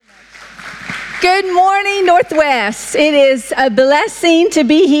Good morning, Northwest. It is a blessing to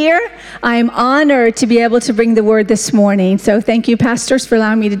be here. I'm honored to be able to bring the word this morning. So thank you, pastors, for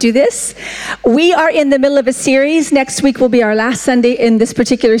allowing me to do this. We are in the middle of a series. Next week will be our last Sunday in this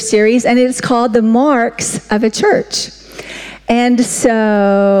particular series, and it's called The Marks of a Church. And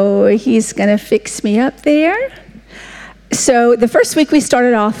so he's going to fix me up there. So the first week we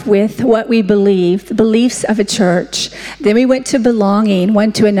started off with what we believe, the beliefs of a church. Then we went to belonging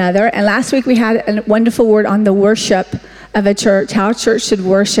one to another. And last week we had a wonderful word on the worship of a church, how a church should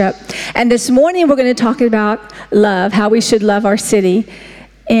worship. And this morning we're going to talk about love, how we should love our city.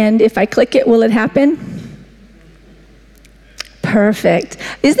 And if I click it, will it happen? Perfect.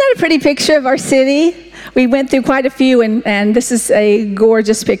 Isn't that a pretty picture of our city? We went through quite a few, and this is a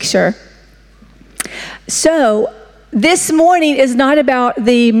gorgeous picture. So, this morning is not about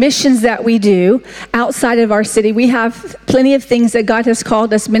the missions that we do outside of our city. We have plenty of things that God has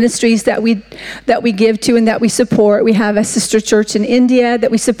called us, ministries that we give to and that we support. We have a sister church in India that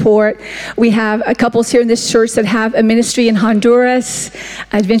we support. We have a couples here in this church that have a ministry in Honduras,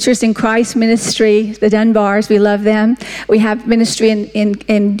 Adventures in Christ ministry, the Dunbars, we love them. We have ministry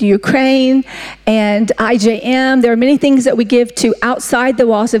in Ukraine and IJM. There are many things that we give to outside the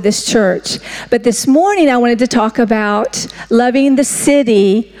walls of this church. But this morning I wanted to talk about loving the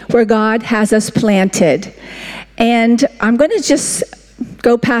city where God has us planted. And I'm going to just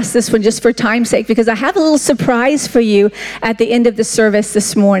go past this one just for time's sake because I have a little surprise for you at the end of the service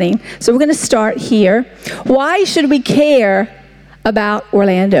this morning. So we're going to start here. Why should we care about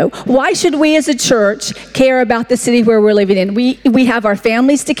Orlando? Why should we as a church care about the city where we're living in? We have our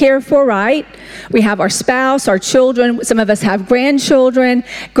families to care for, right? We have our spouse, our children. Some of us have grandchildren,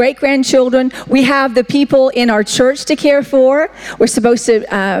 great-grandchildren. We have the people in our church to care for. We're supposed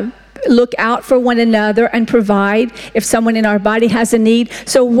to look out for one another and provide if someone in our body has a need.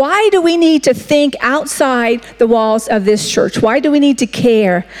 So why do we need to think outside the walls of this church? Why do we need to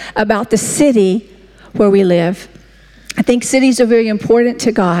care about the city where we live? I think cities are very important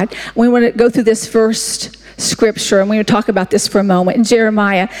to God. We want to go through this first scripture, and we're going to talk about this for a moment. In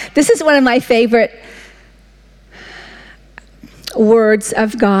Jeremiah, this is one of my favorite words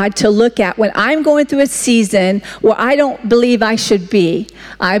of God to look at when I'm going through a season where I don't believe I should be.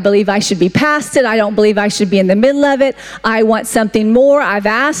 I believe I should be past it. I don't believe I should be in the middle of it. I want something more. I've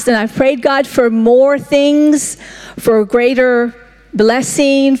asked and I've prayed God for more things, for greater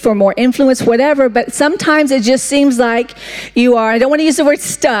blessing, for more influence, whatever, but sometimes it just seems like you are, I don't want to use the word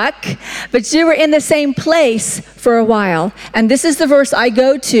stuck, but you were in the same place for a while. And this is the verse I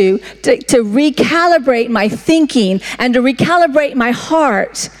go to recalibrate my thinking and to recalibrate my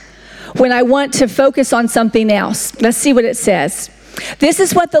heart when I want to focus on something else. Let's see what it says. This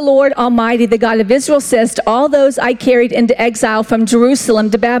is what the Lord Almighty, the God of Israel, says to all those I carried into exile from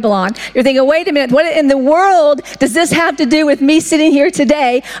Jerusalem to Babylon. You're thinking, wait a minute, what in the world does this have to do with me sitting here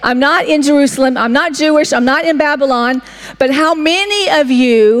today? I'm not in Jerusalem, I'm not Jewish, I'm not in Babylon, but how many of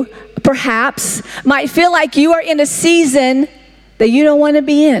you, perhaps, might feel like you are in a season that you don't want to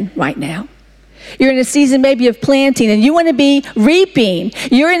be in right now? You're in a season maybe of planting and you want to be reaping.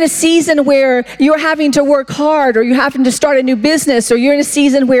 You're in a season where you're having to work hard, or you're having to start a new business, or you're in a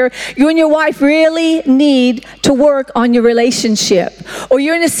season where you and your wife really need to work on your relationship. Or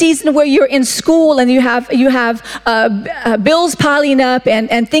you're in a season where you're in school and you have bills piling up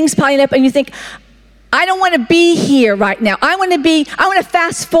and things piling up, and you think, I don't want to be here right now. I want to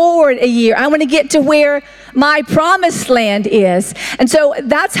fast forward a year. I want to get to where my promised land is. And so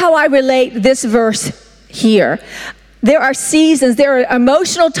that's how I relate this verse here. There are seasons, there are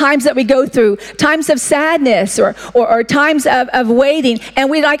emotional times that we go through, times of sadness or times of waiting. And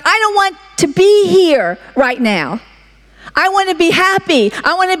we're like, I don't want to be here right now. I want to be happy.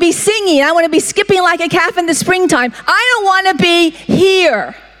 I want to be singing. I want to be skipping like a calf in the springtime. I don't want to be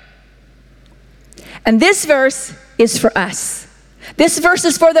here. And this verse is for us. This verse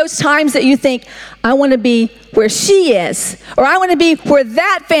is for those times that you think, I want to be where she is, or I want to be where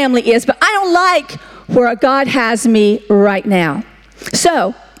that family is, but I don't like where God has me right now.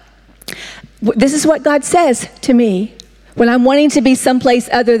 So, this is what God says to me when I'm wanting to be someplace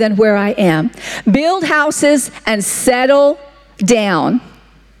other than where I am. Build houses and settle down.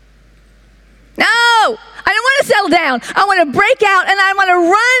 No, I don't want to settle down. I want to break out and I want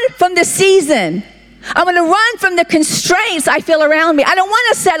to run from the season. I want to run from the constraints I feel around me. I don't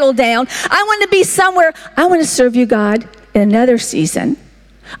want to settle down. I want to be somewhere. I want to serve you, God, in another season.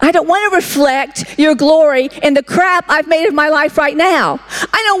 I don't want to reflect your glory in the crap I've made of my life right now.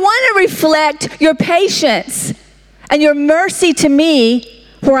 I don't want to reflect your patience and your mercy to me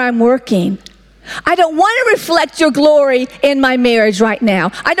where I'm working. I don't want to reflect your glory in my marriage right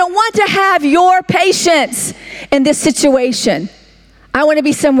now. I don't want to have your patience in this situation. I want to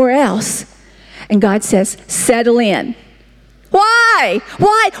be somewhere else. And God says, settle in. Why?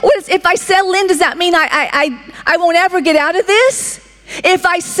 Why? If I settle in, does that mean I won't ever get out of this? If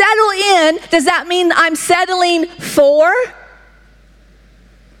I settle in, does that mean I'm settling for?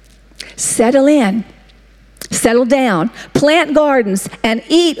 Settle in. Settle down. Plant gardens and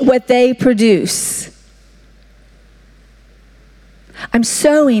eat what they produce. I'm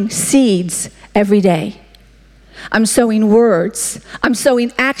sowing seeds every day. I'm sowing words. I'm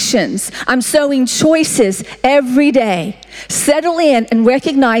sowing actions. I'm sowing choices every day. Settle in and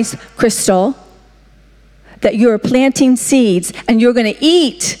recognize, Crystal, that you're planting seeds and you're going to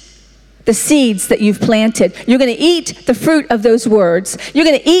eat the seeds that you've planted. You're going to eat the fruit of those words. You're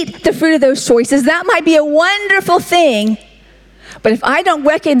going to eat the fruit of those choices. That might be a wonderful thing. But if I don't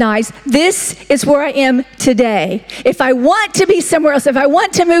recognize this is where I am today, if I want to be somewhere else, if I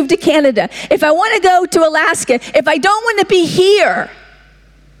want to move to Canada, if I want to go to Alaska, if I don't want to be here,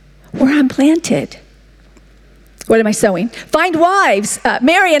 where I'm planted, what am I sowing? Find wives,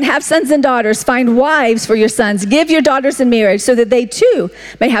 marry and have sons and daughters. Find wives for your sons. Give your daughters in marriage so that they too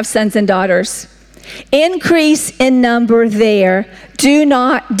may have sons and daughters. Increase in number there. Do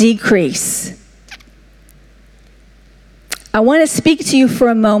not decrease. I want to speak to you for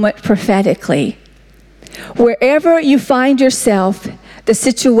a moment prophetically. Wherever you find yourself, the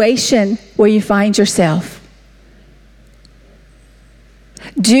situation where you find yourself,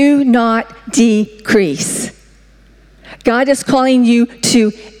 do not decrease. God is calling you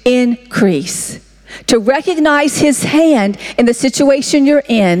to increase, to recognize His hand in the situation you're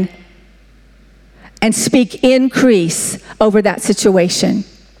in and speak increase over that situation.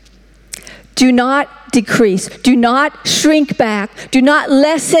 Do not decrease. Do not shrink back. Do not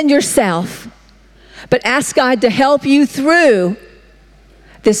lessen yourself, but ask God to help you through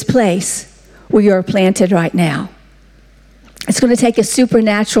this place where you're planted right now. It's going to take a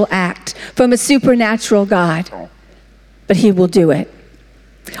supernatural act from a supernatural God, but He will do it.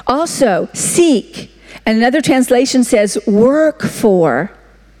 Also, seek. And another translation says, work for.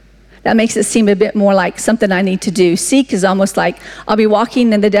 That makes it seem a bit more like something I need to do. Seek is almost like I'll be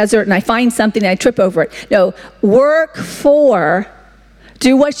walking in the desert and I find something and I trip over it. No, work for,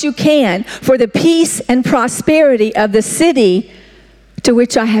 do what you can for the peace and prosperity of the city to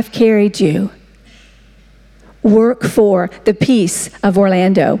which I have carried you. Work for the peace of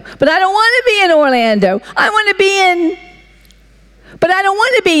Orlando. But I don't want to be in Orlando. But I don't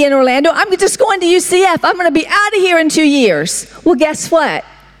want to be in Orlando. I'm just going to UCF. I'm going to be out of here in 2 years. Well, guess what?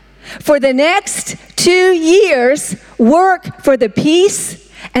 For the next 2 years, work for the peace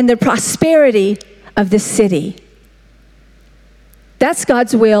and the prosperity of the city. That's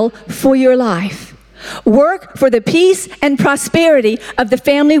God's will for your life. Work for the peace and prosperity of the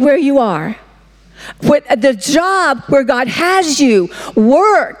family where you are. With the job where God has you,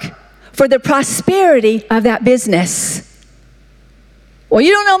 work for the prosperity of that business. Well,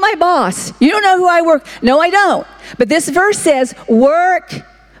 you don't know my boss. You don't know who I work. No, I don't. But this verse says, work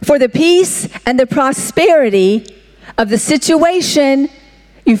for the peace and the prosperity of the situation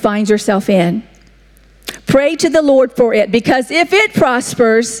you find yourself in. Pray to the Lord for it, because if it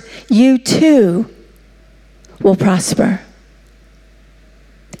prospers, you too will prosper.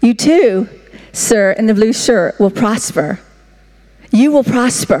 You too, sir, in the blue shirt, will prosper. You will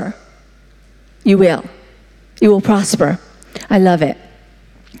prosper. You will. You will prosper. I love it.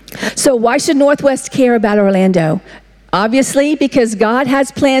 So why should Northwest care about Orlando? Obviously, because God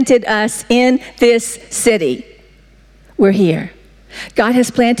has planted us in this city. We're here. God has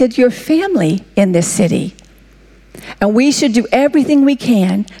planted your family in this city. And we should do everything we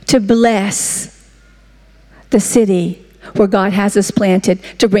can to bless the city where God has us planted,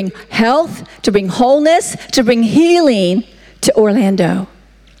 to bring health, to bring wholeness, to bring healing to Orlando.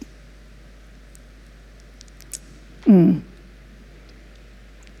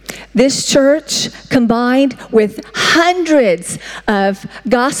 This church, combined with hundreds of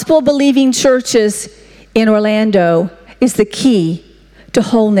gospel-believing churches in Orlando, is the key to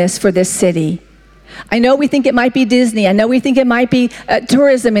wholeness for this city. I know we think it might be Disney. I know we think it might be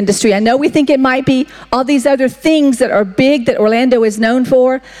tourism industry. I know we think it might be all these other things that are big that Orlando is known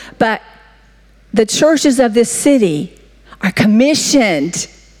for, but the churches of this city are commissioned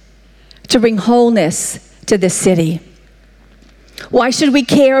to bring wholeness to this city. Why should we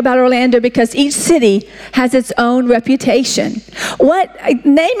care about Orlando? Because each city has its own reputation.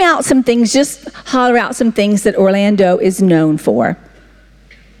 Name out some things, just holler out some things that Orlando is known for.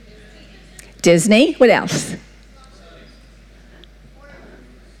 Disney, what else?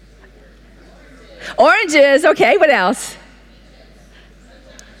 Oranges, okay, what else?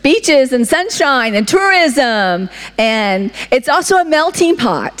 Beaches and sunshine and tourism, and it's also a melting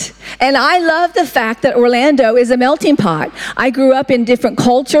pot. And I love the fact that Orlando is a melting pot. I grew up in different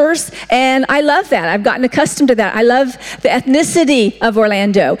cultures, and I love that. I've gotten accustomed to that. I love the ethnicity of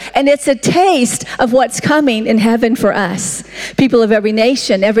Orlando, and it's a taste of what's coming in heaven for us. People of every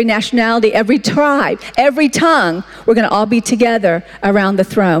nation, every nationality, every tribe, every tongue, we're going to all be together around the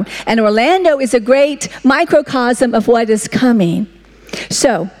throne. And Orlando is a great microcosm of what is coming.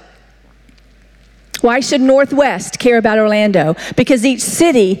 So, why should Northwest care about Orlando? Because each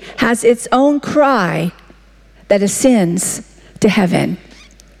city has its own cry that ascends to heaven.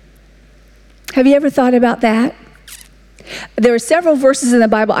 Have you ever thought about that? There are several verses in the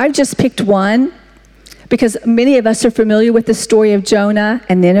Bible. I've just picked one because many of us are familiar with the story of Jonah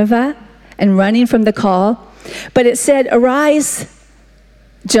and Nineveh and running from the call. But it said, "Arise,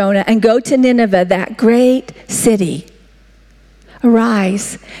 Jonah, and go to Nineveh, that great city.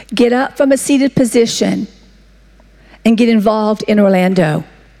 Arise, get up from a seated position, and get involved in Orlando,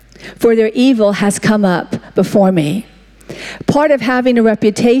 for their evil has come up before me." Part of having a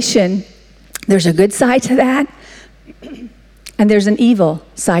reputation, there's a good side to that, and there's an evil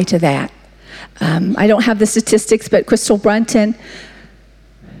side to that. I don't have the statistics, but Crystal Brunton,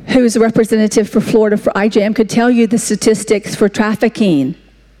 who is a representative for Florida for IJM, could tell you the statistics for trafficking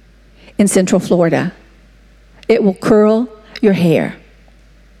in Central Florida. It will curl your hair.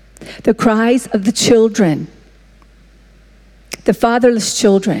 The cries of the children, the fatherless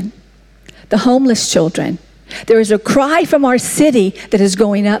children, the homeless children. There is a cry from our city that is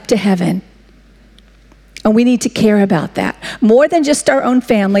going up to heaven. And we need to care about that. More than just our own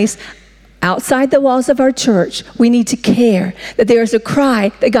families, outside the walls of our church, we need to care that there is a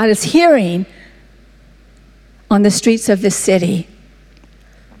cry that God is hearing on the streets of this city.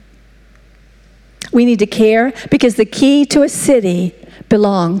 We need to care because the key to a city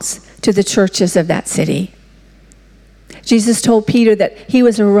belongs to the churches of that city. Jesus told Peter that he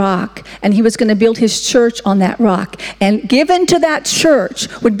was a rock and he was going to build his church on that rock. And given to that church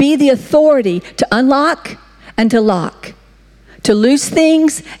would be the authority to unlock and to lock, to loose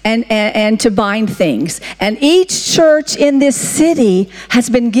things and to bind things. And each church in this city has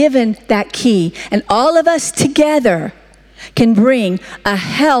been given that key. And all of us together can bring a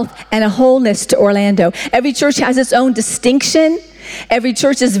health and a wholeness to Orlando. Every church has its own distinction. Every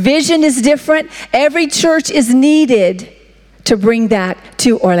church's vision is different. Every church is needed to bring that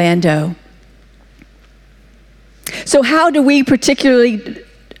to Orlando. So how do we particularly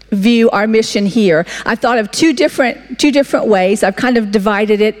view our mission here? I've thought of two different ways. I've kind of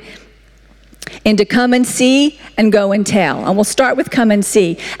divided it into come and see and go and tell. And we'll start with come and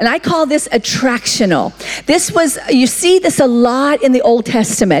see. And I call this attractional. You see this a lot in the Old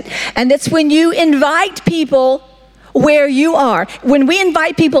Testament. And it's when you invite people where you are. When we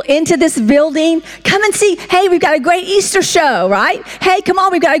invite people into this building, come and see, hey, we've got a great Easter show, right? Hey, come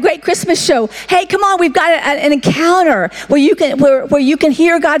on, we've got a great Christmas show. Hey, come on, we've got an encounter where you can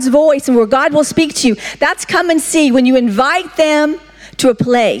hear God's voice and where God will speak to you. That's come and see, when you invite them to a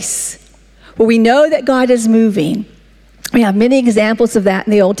place where we know that God is moving. We have many examples of that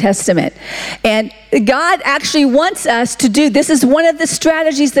in the Old Testament. And God actually wants us to do, this is one of the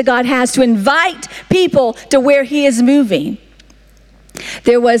strategies that God has, to invite people to where he is moving.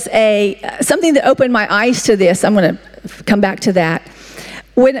 There was something that opened my eyes to this. I'm going to come back to that.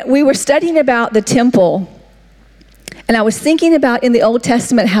 When we were studying about the temple, and I was thinking about in the Old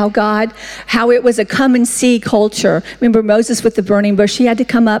Testament how it was a come and see culture. Remember Moses with the burning bush? He had to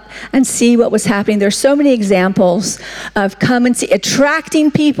come up and see what was happening. There's so many examples of come and see,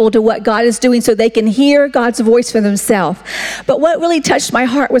 attracting people to what God is doing so they can hear God's voice for themselves. But what really touched my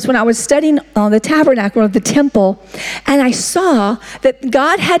heart was when I was studying on the tabernacle of the temple, and I saw that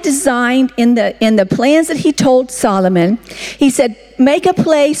God had designed in the plans that he told Solomon, he said, make a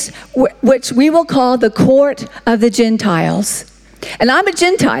place which we will call the court of the Gentiles. And I'm a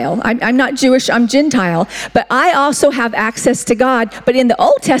Gentile. I'm not Jewish, I'm Gentile. But I also have access to God. But in the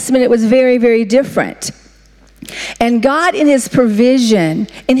Old Testament, it was very, very different. And God, in his provision,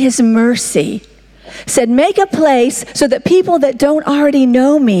 in his mercy, said, make a place so that people that don't already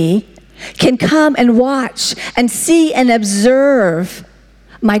know me can come and watch and see and observe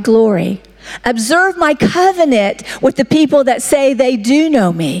my glory. Observe my covenant with the people that say they do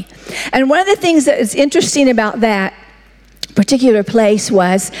know me. And one of the things that is interesting about that particular place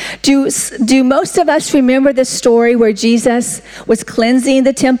was, do most of us remember the story where Jesus was cleansing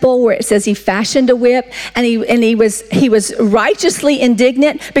the temple, where it says he fashioned a whip and he was righteously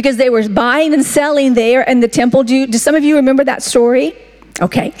indignant because they were buying and selling there in the temple? Do some of you remember that story?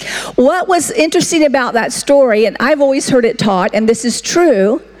 Okay. What was interesting about that story, and I've always heard it taught, and this is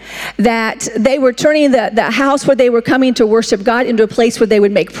true, that they were turning the house where they were coming to worship God into a place where they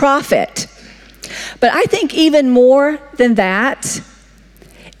would make profit. But I think even more than that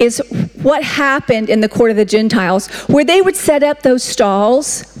is what happened in the court of the Gentiles, where they would set up those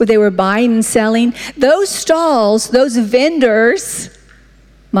stalls where they were buying and selling. Those stalls, those vendors,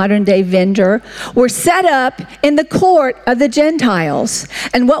 modern day vendor, were set up in the court of the Gentiles.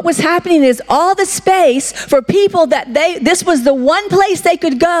 And what was happening is all the space for people that this was the one place they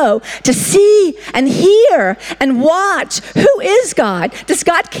could go to see and hear and watch. Who is God? Does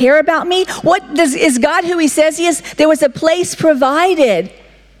God care about me? Is God who he says he is? There was a place provided.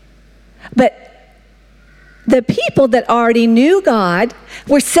 But the people that already knew God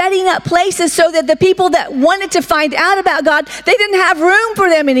were setting up places so that the people that wanted to find out about God, they didn't have room for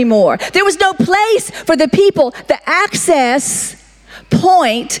them anymore. There was no place for the people. The access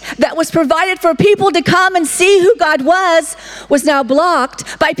point that was provided for people to come and see who God was now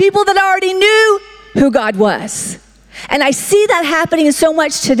blocked by people that already knew who God was. And I see that happening so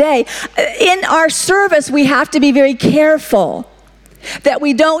much today. In our service, we have to be very careful that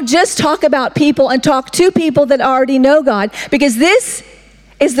we don't just talk about people and talk to people that already know God, because this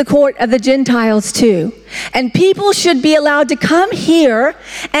is the court of the Gentiles too. And people should be allowed to come here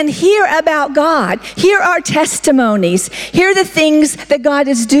and hear about God, hear our testimonies, hear the things that God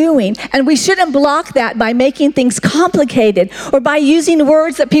is doing. And we shouldn't block that by making things complicated or by using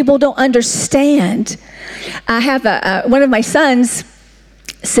words that people don't understand. I have one of my sons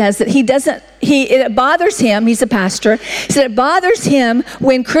says that it bothers him, he's a pastor, he said it bothers him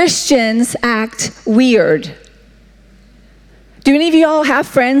when Christians act weird. Do any of you all have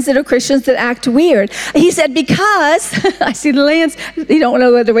friends that are Christians that act weird? He said, because, I see the Lance, you don't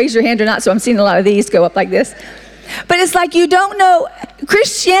know whether to raise your hand or not, so I'm seeing a lot of these go up like this. But it's like you don't know,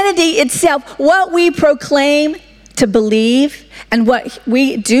 Christianity itself, what we proclaim to believe and what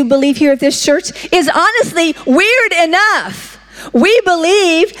we do believe here at this church is honestly weird enough. We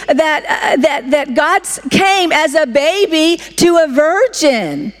believe that God came as a baby to a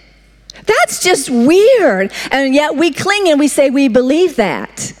virgin. That's just weird. And yet we cling and we say we believe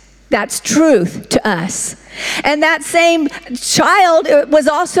that. That's truth to us. And that same child was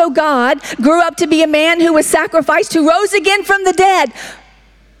also God, grew up to be a man who was sacrificed, who rose again from the dead.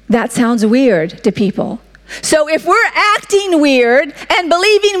 That sounds weird to people. So if we're acting weird and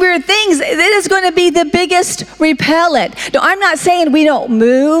believing weird things, it is going to be the biggest repellent. No, I'm not saying we don't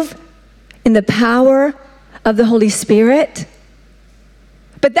move in the power of the Holy Spirit,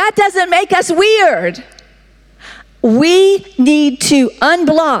 but that doesn't make us weird. We need to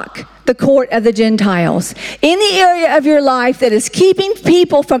unblock the court of the Gentiles. Any area of your life that is keeping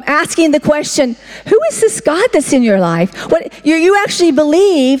people from asking the question, who is this God that's in your life? You actually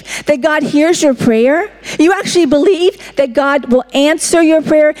believe that God hears your prayer? You actually believe that God will answer your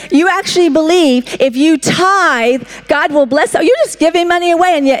prayer? You actually believe if you tithe, God will bless you? You're just giving money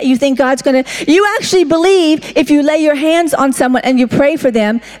away, and yet you think God's going to. You actually believe if you lay your hands on someone and you pray for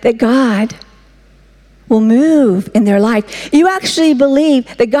them, that God will move in their life. You actually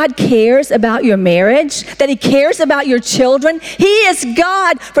believe that God cares about your marriage, that he cares about your children. He is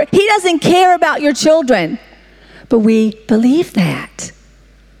God. He doesn't care about your children. But we believe that.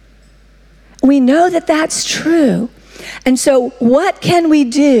 We know that that's true. And so what can we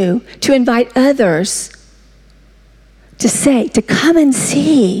do to invite others to come and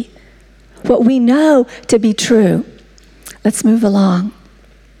see what we know to be true? Let's move along.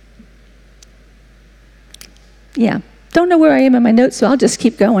 Yeah, don't know where I am in my notes, so I'll just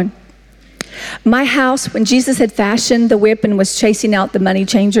keep going. My house, when Jesus had fashioned the whip and was chasing out the money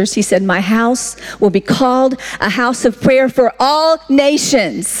changers, he said, my house will be called a house of prayer for all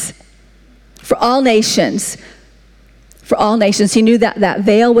nations. For all nations. For all nations. He knew that that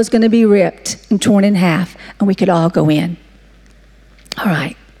veil was going to be ripped and torn in half, and we could all go in. All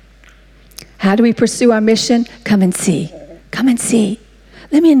right. How do we pursue our mission? Come and see. Come and see.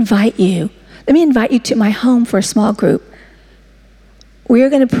 Let me invite you. Let me invite you to my home for a small group. We are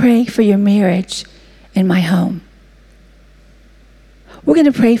going to pray for your marriage in my home. We're going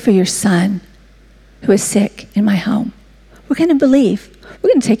to pray for your son who is sick in my home. We're going to believe. We're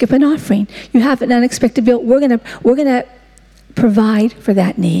going to take up an offering. You have an unexpected bill. We're going to provide for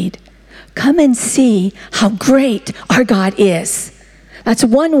that need. Come and see how great our God is. That's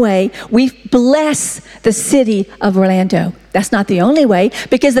one way we bless the city of Orlando. That's not the only way,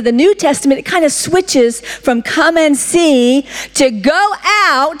 because of the New Testament, it kind of switches from come and see to go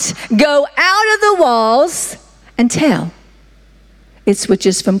out of the walls and tell. It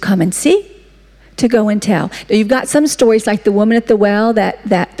switches from come and see to go and tell. Now, you've got some stories like the woman at the well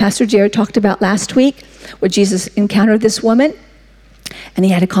that Pastor Jared talked about last week, where Jesus encountered this woman, and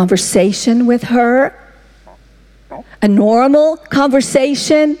he had a conversation with her, a normal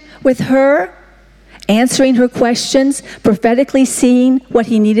conversation with her, answering her questions, prophetically seeing what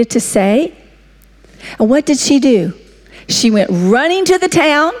he needed to say. And what did she do? She went running to the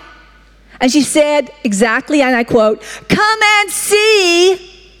town, and she said exactly, and I quote, "Come and see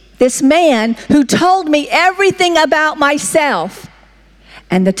this man who told me everything about myself."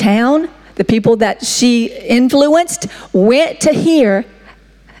 And the town, the people that she influenced, went to hear.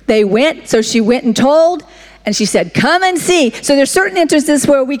 They went, so she went and told, and she said, "Come and see." So there's certain instances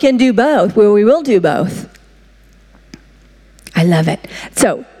where we can do both, where we will do both. I love it.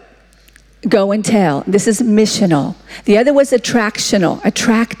 So, go and tell. This is missional. The other was attractional,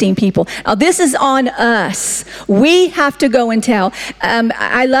 attracting people. Now, this is on us. We have to go and tell.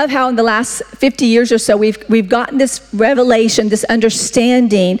 I love how in the last 50 years or so, we've gotten this revelation, this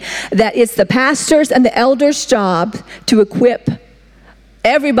understanding that it's the pastors and the elders' job to equip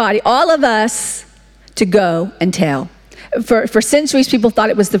everybody, all of us, to go and tell. For centuries, people thought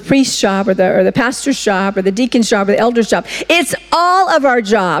it was the priest's job or the pastor's job or the deacon's job or the elder's job. It's all of our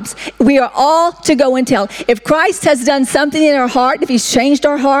jobs. We are all to go and tell. If Christ has done something in our heart, if he's changed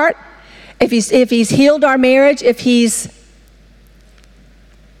our heart, if he's healed our marriage, if he's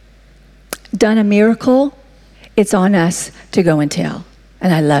done a miracle, it's on us to go and tell.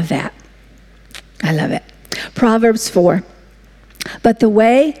 And I love that. I love it. Proverbs 4. But the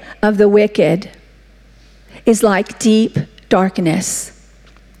way of the wicked is like deep darkness.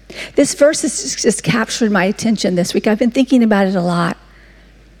 This verse has just captured my attention this week. I've been thinking about it a lot.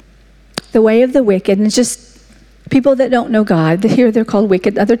 The way of the wicked, and it's just people that don't know God. Here they're called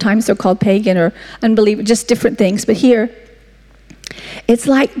wicked. Other times they're called pagan or unbeliever, just different things. But here, it's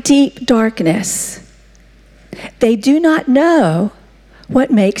like deep darkness. They do not know what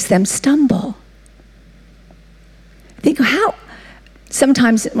makes them stumble. Think how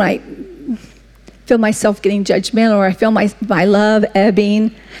sometimes when I feel myself getting judgmental, or I feel my love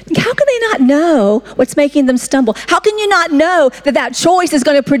ebbing, how can they not know what's making them stumble? How can you not know that choice is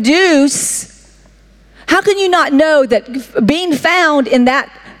going to produce? How can you not know that being found in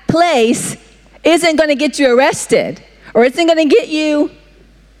that place isn't going to get you arrested, or isn't going to get you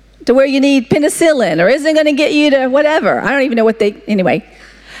to where you need penicillin, or isn't going to get you to whatever? I don't even know anyway.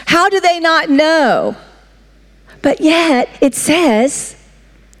 How do they not know? But yet, it says,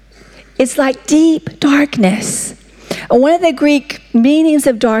 it's like deep darkness. And one of the Greek meanings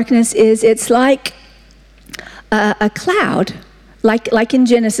of darkness is it's like a cloud, like in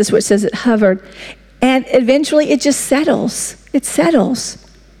Genesis where it says it hovered. And eventually it just settles. It settles.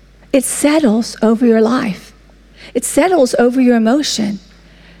 It settles over your life. It settles over your emotion.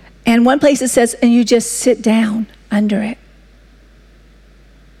 And one place it says, and you just sit down under it.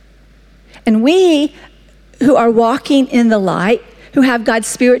 And we who are walking in the light, who have God's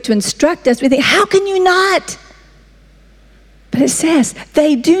Spirit to instruct us, we think, how can you not? But it says,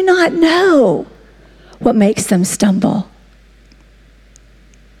 they do not know what makes them stumble.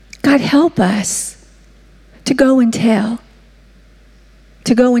 God, help us to go and tell,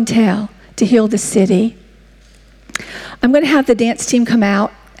 to heal the city. I'm going to have the dance team come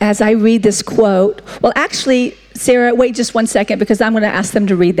out as I read this quote. Well, actually, Sarah, wait just one second, because I'm going to ask them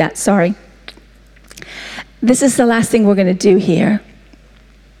to read that. Sorry. This is the last thing we're going to do here.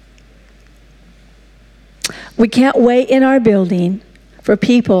 We can't wait in our building for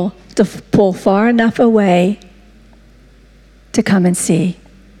people to pull far enough away to come and see.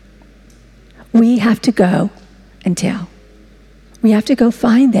 We have to go and tell. We have to go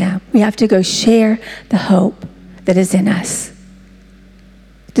find them. We have to go share the hope that is in us.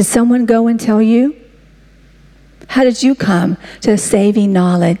 Did someone go and tell you? How did you come to the saving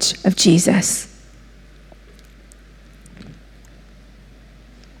knowledge of Jesus?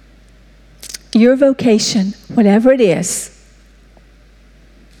 Your vocation, whatever it is,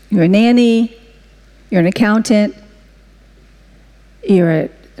 you're a nanny, you're an accountant, you're a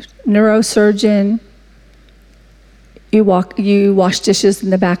neurosurgeon, you wash dishes in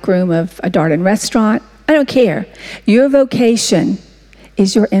the back room of a Darden restaurant. I don't care. Your vocation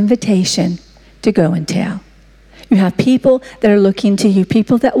is your invitation to go and tell. You have people that are looking to you,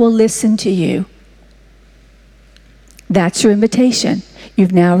 people that will listen to you. That's your invitation.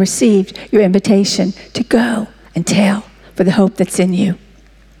 You've now received your invitation to go and tell for the hope that's in you.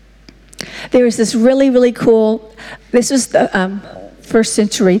 There is this really, really cool, this was the first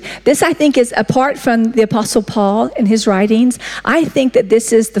century. This, I think, is apart from the Apostle Paul and his writings. I think that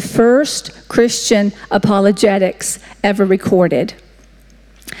this is the first Christian apologetics ever recorded.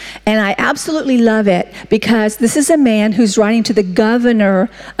 And I absolutely love it because this is a man who's writing to the governor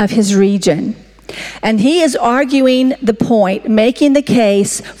of his region. And he is arguing the point, making the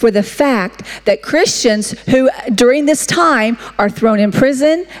case for the fact that Christians who during this time are thrown in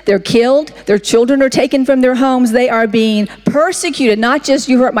prison, they're killed, their children are taken from their homes, they are being persecuted, not just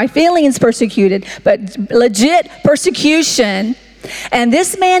you hurt my feelings persecuted, but legit persecution. And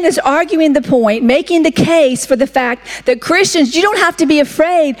this man is arguing the point, making the case for the fact that Christians, you don't have to be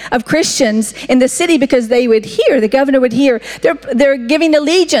afraid of Christians in the city because they would hear, the governor would hear, they're giving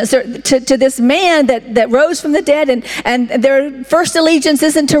allegiance to this man that rose from the dead, and their first allegiance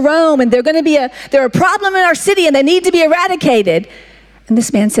isn't to Rome, and they're a problem in our city and they need to be eradicated. And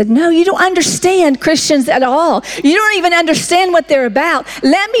this man said, no, you don't understand Christians at all. You don't even understand what they're about.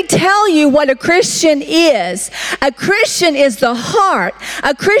 Let me tell you what a Christian is. A Christian is the heart.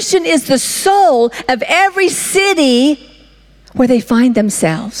 A Christian is the soul of every city where they find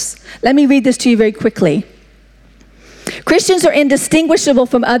themselves. Let me read this to you very quickly. Christians are indistinguishable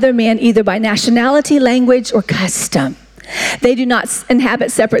from other men either by nationality, language, or custom. They do not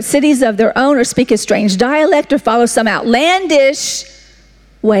inhabit separate cities of their own or speak a strange dialect or follow some outlandish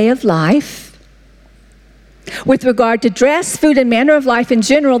way of life. With regard to dress, food, and manner of life in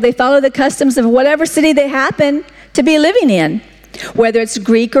general, they follow the customs of whatever city they happen to be living in, whether it's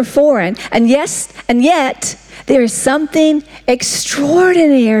Greek or foreign. And yet, there is something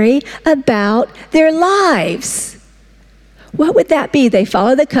extraordinary about their lives. What would that be? They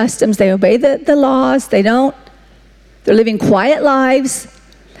follow the customs, they obey the laws, they're living quiet lives,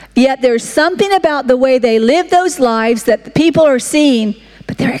 yet there's something about the way they live those lives that the people are seeing.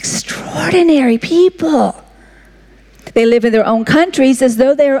 But they're extraordinary people. They live in their own countries as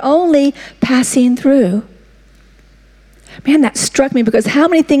though they're only passing through. Man, that struck me because how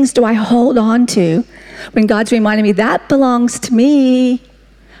many things do I hold on to when God's reminding me, that belongs to me.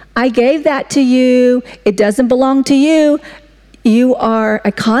 I gave that to you. It doesn't belong to you. You are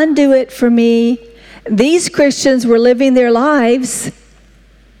a conduit for me. These Christians were living their lives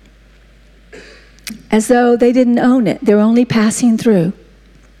as though they didn't own it. They're only passing through.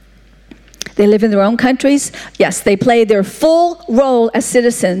 They live in their own countries. Yes, they play their full role as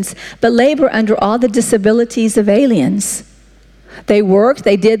citizens, but labor under all the disabilities of aliens. They worked,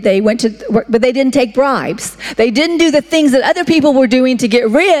 they went to work, but they didn't take bribes. They didn't do the things that other people were doing to get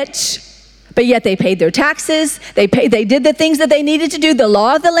rich, but yet they paid their taxes. They did the things that they needed to do. The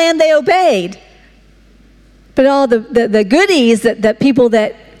law of the land they obeyed. But all the goodies that people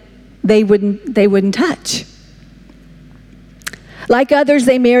that they wouldn't touch. Like others,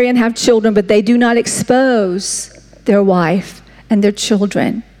 they marry and have children, but they do not expose their wife and their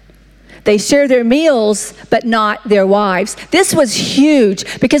children. They share their meals, but not their wives. This was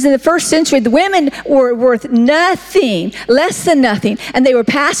huge because in the first century, the women were worth nothing, less than nothing, and they were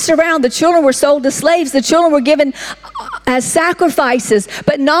passed around. The children were sold as slaves. The children were given as sacrifices,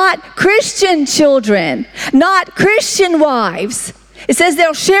 but not Christian children, not Christian wives. It says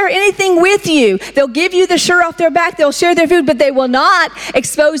they'll share anything with you. They'll give you the shirt off their back. They'll share their food, but they will not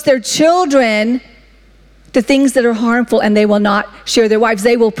expose their children to things that are harmful, and they will not share their wives.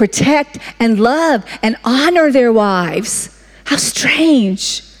 They will protect and love and honor their wives. How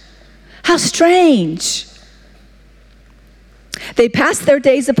strange. How strange. They pass their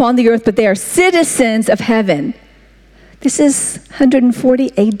days upon the earth, but they are citizens of heaven. This is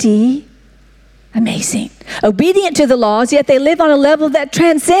 140 AD. Amazing. Obedient to the laws, yet they live on a level that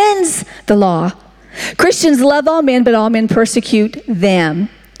transcends the law. Christians love all men, but all men persecute them.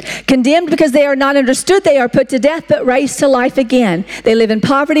 Condemned because they are not understood, they are put to death, but raised to life again. They live in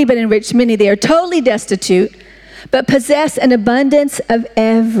poverty, but enrich many. They are totally destitute, but possess an abundance of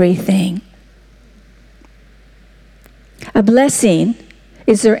everything. A blessing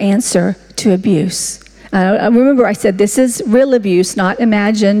is their answer to abuse. Remember I said this is real abuse, not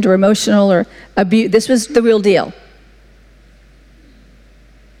imagined or emotional or abuse. This was the real deal.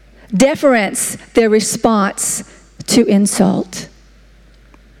 Deference, their response to insult.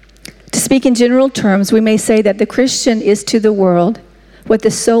 To speak in general terms, we may say that the Christian is to the world what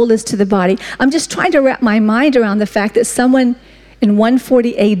the soul is to the body. I'm just trying to wrap my mind around the fact that someone in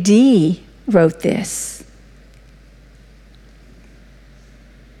 140 AD wrote this.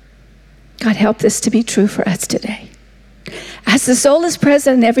 God, help this to be true for us today. As the soul is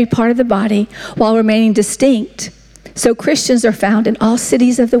present in every part of the body while remaining distinct, so Christians are found in all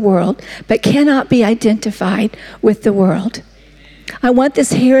cities of the world, but cannot be identified with the world. I want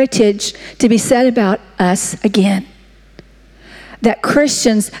this heritage to be said about us again. That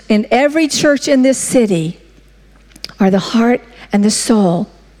Christians in every church in this city are the heart and the soul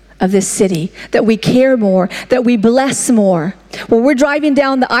of this city, that we care more, that we bless more. When we're driving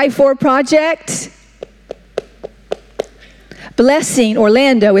down the I-4 project, blessing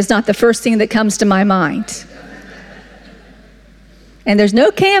Orlando is not the first thing that comes to my mind. And there's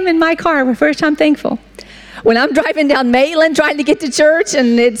no cam in my car, for which I'm thankful. When I'm driving down Maitland trying to get to church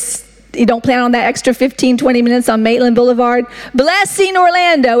and you don't plan on that extra 15, 20 minutes on Maitland Boulevard, blessing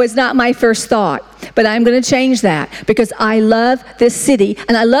Orlando is not my first thought. But I'm going to change that because I love this city.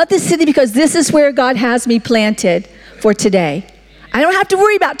 And I love this city because this is where God has me planted for today. I don't have to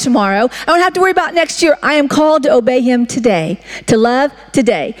worry about tomorrow. I don't have to worry about next year. I am called to obey him today, to love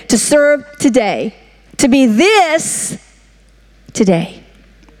today, to serve today, to be this today.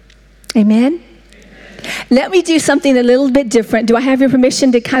 Amen? Let me do something a little bit different. Do I have your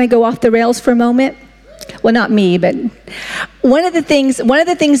permission to kind of go off the rails for a moment? Well, not me, but one of the things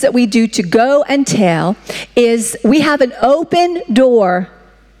that we do to go and tell is we have an open door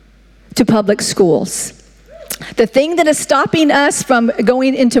to public schools. The thing that is stopping us from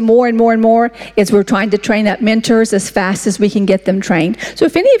going into more and more and more is we're trying to train up mentors as fast as we can get them trained. So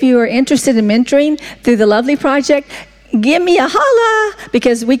if any of you are interested in mentoring through the Lovely Project, give me a holla,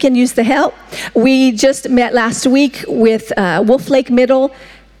 because we can use the help. We just met last week with Wolf Lake Middle.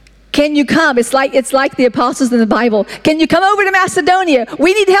 Can you come? It's like the apostles in the Bible. Can you come over to Macedonia?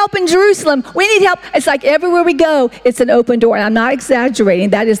 We need help in Jerusalem. We need help. It's like everywhere we go, it's an open door. And I'm not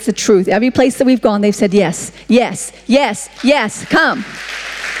exaggerating. That is the truth. Every place that we've gone, they've said, yes, yes, yes, yes, come.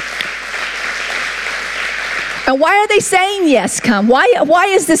 And why are they saying yes, come? Why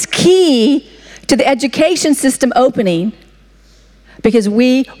is this key to the education system opening? Because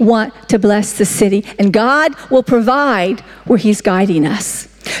we want to bless the city, and God will provide where he's guiding us.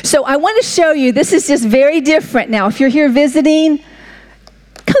 So I want to show you, this is just very different now. If you're here visiting,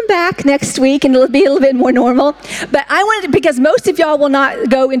 come back next week and it'll be a little bit more normal. But I wanted to, because most of y'all will not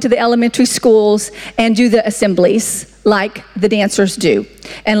go into the elementary schools and do the assemblies like the dancers do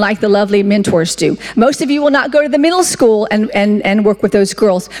and like the lovely mentors do. Most of you will not go to the middle school and work with those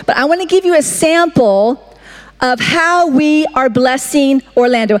girls. But I want to give you a sample of how we are blessing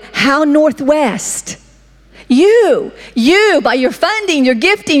Orlando, how Northwest. You, by your funding, your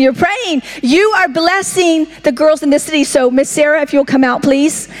gifting, your praying, you are blessing the girls in the city. So, Miss Sarah, if you'll come out,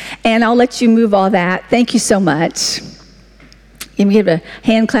 please, and I'll let you move all that. Thank you so much. You can give a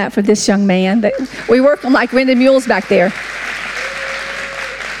hand clap for this young man. We work them like rented mules back there.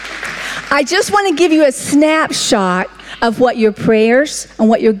 I just want to give you a snapshot of what your prayers and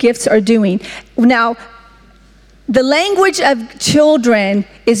what your gifts are doing. Now, the language of children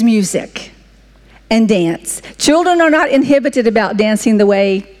is music and dance. Children are not inhibited about dancing the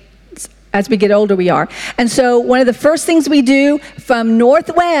way as we get older we are. And so one of the first things we do from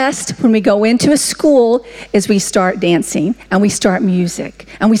Northwest when we go into a school is we start dancing and we start music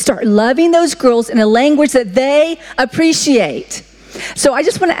and we start loving those girls in a language that they appreciate. So I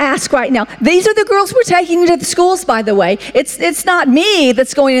just want to ask right now, these are the girls we're taking into the schools, by the way. It's not me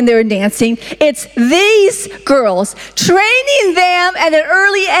that's going in there and dancing. It's these girls, training them at an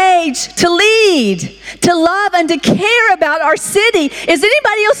early age to lead, to love, and to care about our city. Is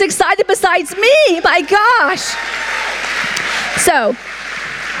anybody else excited besides me? My gosh. So,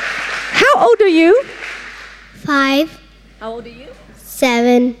 how old are you? 5. How old are you?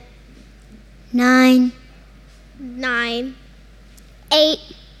 7. 9. 9. 8.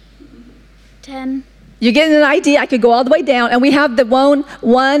 10. You're getting an idea. I could go all the way down. And we have the one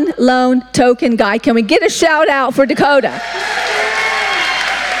lone token guy. Can we get a shout out for Dakota?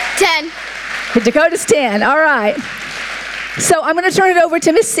 10. Dakota's 10. All right. So I'm going to turn it over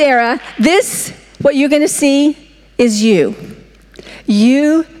to Miss Sarah. What you're going to see is you.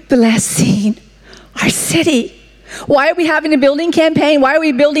 You blessing our city. Why are we having a building campaign? Why are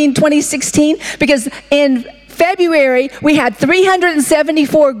we building 2016? Because in February, we had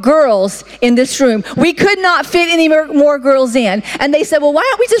 374 girls in this room. We could not fit any more girls in. And they said, well, why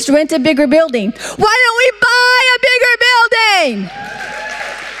don't we just rent a bigger building? Why don't we buy a bigger building?